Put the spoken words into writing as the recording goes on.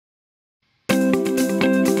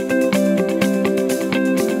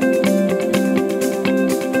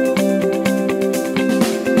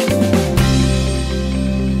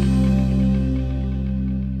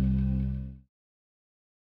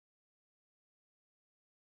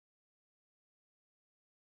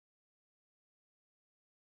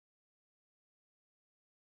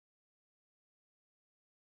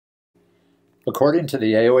According to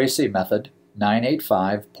the AOAC method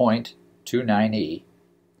 985.29e,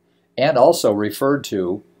 and also referred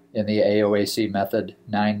to in the AOAC method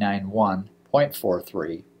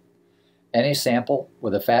 991.43, any sample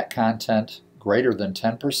with a fat content greater than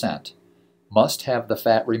 10% must have the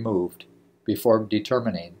fat removed before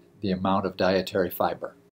determining the amount of dietary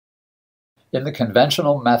fiber. In the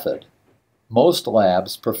conventional method, most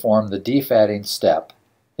labs perform the defatting step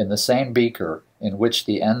in the same beaker in which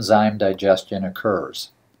the enzyme digestion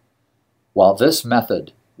occurs. While this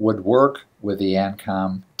method would work with the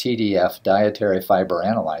ANKOM TDF dietary fiber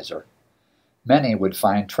analyzer, many would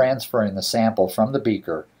find transferring the sample from the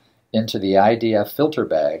beaker into the IDF filter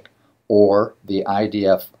bag or the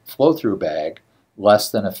IDF flow-through bag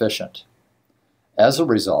less than efficient. As a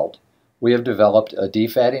result, we have developed a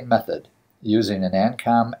defatting method using an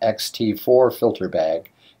ANKOM XT4 filter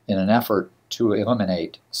bag in an effort to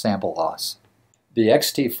eliminate sample loss. The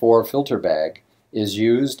XT4 filter bag is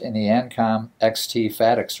used in the ANKOM XT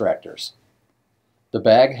fat extractors. The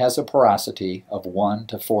bag has a porosity of 1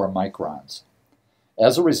 to 4 microns.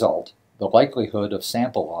 As a result, the likelihood of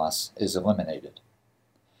sample loss is eliminated.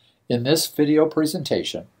 In this video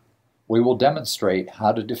presentation, we will demonstrate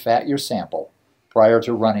how to defat your sample prior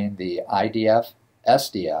to running the IDF,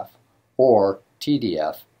 SDF, or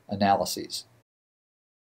TDF analyses.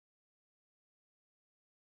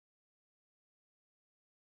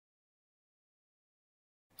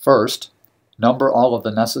 First, number all of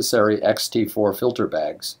the necessary XT4 filter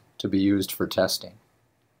bags to be used for testing.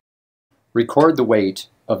 Record the weight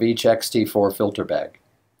of each XT4 filter bag.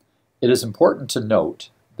 It is important to note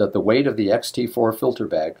that the weight of the XT4 filter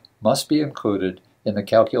bag must be included in the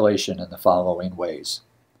calculation in the following ways.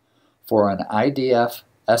 For an IDF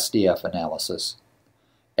SDF analysis,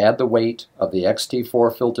 add the weight of the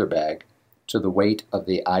XT4 filter bag to the weight of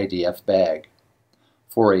the IDF bag.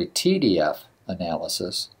 For a TDF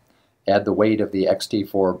analysis, add the weight of the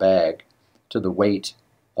XT4 bag to the weight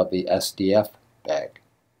of the SDF bag.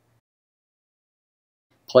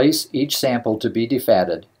 Place each sample to be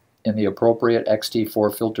defatted in the appropriate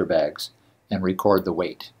XT4 filter bags and record the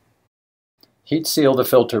weight. Heat seal the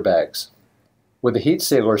filter bags. With the heat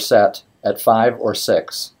sealer set at 5 or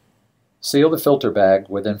 6, seal the filter bag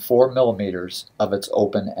within 4 millimeters of its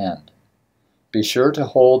open end. Be sure to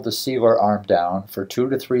hold the sealer arm down for 2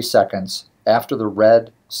 to 3 seconds after the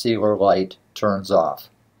red sealer light turns off.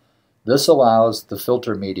 This allows the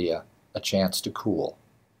filter media a chance to cool.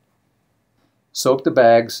 Soak the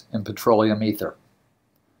bags in petroleum ether.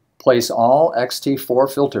 Place all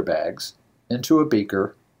XT4 filter bags into a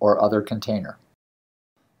beaker or other container.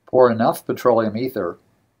 Pour enough petroleum ether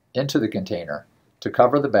into the container to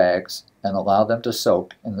cover the bags and allow them to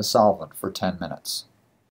soak in the solvent for 10 minutes.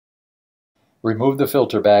 Remove the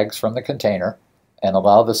filter bags from the container and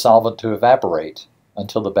allow the solvent to evaporate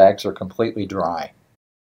until the bags are completely dry.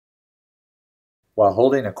 While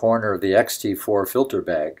holding a corner of the XT4 filter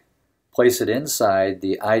bag, place it inside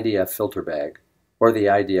the IDF filter bag or the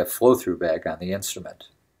IDF flow-through bag on the instrument.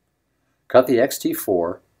 Cut the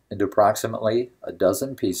XT4 into approximately a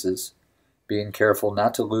dozen pieces, being careful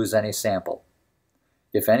not to lose any sample.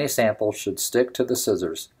 If any sample should stick to the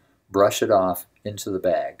scissors, brush it off into the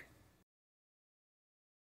bag.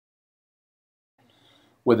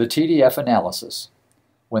 With the TDF analysis,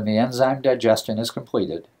 when the enzyme digestion is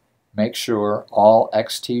completed, make sure all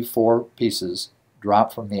XT4 pieces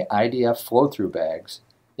drop from the IDF flow-through bags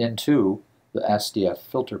into the SDF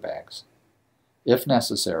filter bags. If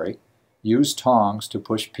necessary, use tongs to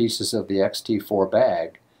push pieces of the XT4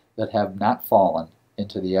 bag that have not fallen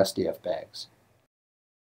into the SDF bags.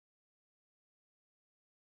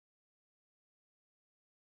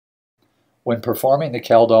 When performing the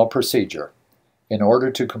Kaldal procedure, in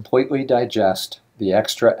order to completely digest the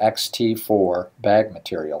extra XT4 bag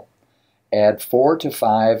material, add 4 to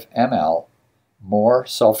 5 ml more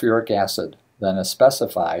sulfuric acid than is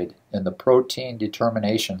specified in the protein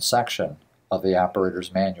determination section of the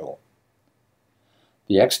operator's manual.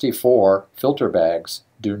 The XT4 filter bags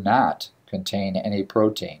do not contain any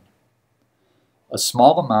protein. A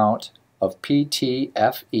small amount of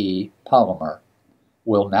PTFE polymer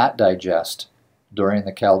will not digest during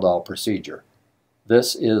the Kaldal procedure.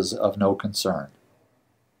 This is of no concern.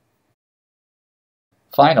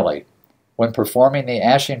 Finally, when performing the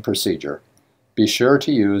ashing procedure, be sure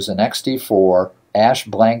to use an XT4 ash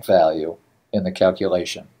blank value in the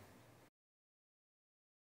calculation.